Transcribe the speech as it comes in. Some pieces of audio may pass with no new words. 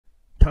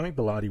Tommy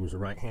Bilotti was a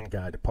right-hand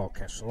guy to Paul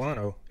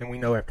Castellano, and we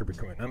know after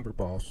becoming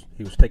underboss,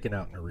 he was taken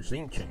out in a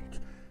regime change.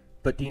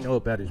 But do you know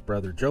about his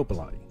brother Joe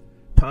Bilotti?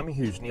 Tommy,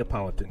 who's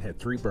Neapolitan, had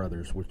 3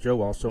 brothers, with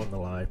Joe also in the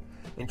life,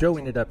 and Joe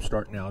ended up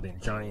starting out in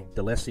Johnny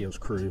D'Alessio's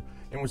crew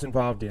and was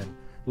involved in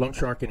loan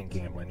sharking and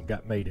gambling and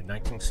got made in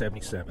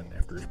 1977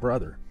 after his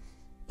brother.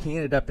 He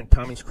ended up in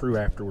Tommy's crew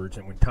afterwards,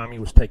 and when Tommy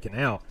was taken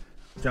out,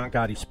 John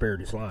Gotti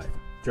spared his life.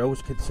 Joe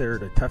was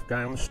considered a tough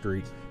guy on the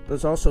street, but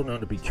was also known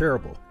to be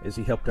charitable, as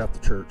he helped out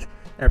the church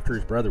after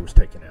his brother was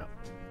taken out.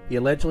 He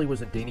allegedly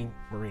was in Deanie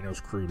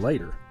Marino's crew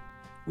later.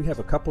 We have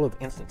a couple of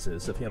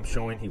instances of him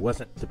showing he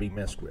wasn't to be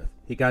messed with.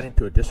 He got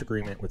into a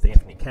disagreement with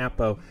Anthony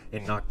Capo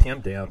and knocked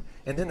him down,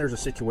 and then there's a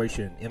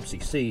situation in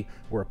MCC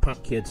where a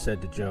punk kid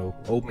said to Joe,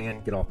 "Old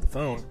man, get off the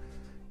phone,"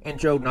 and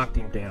Joe knocked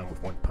him down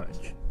with one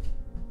punch.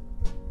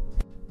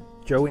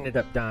 Joe ended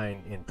up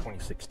dying in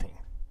 2016.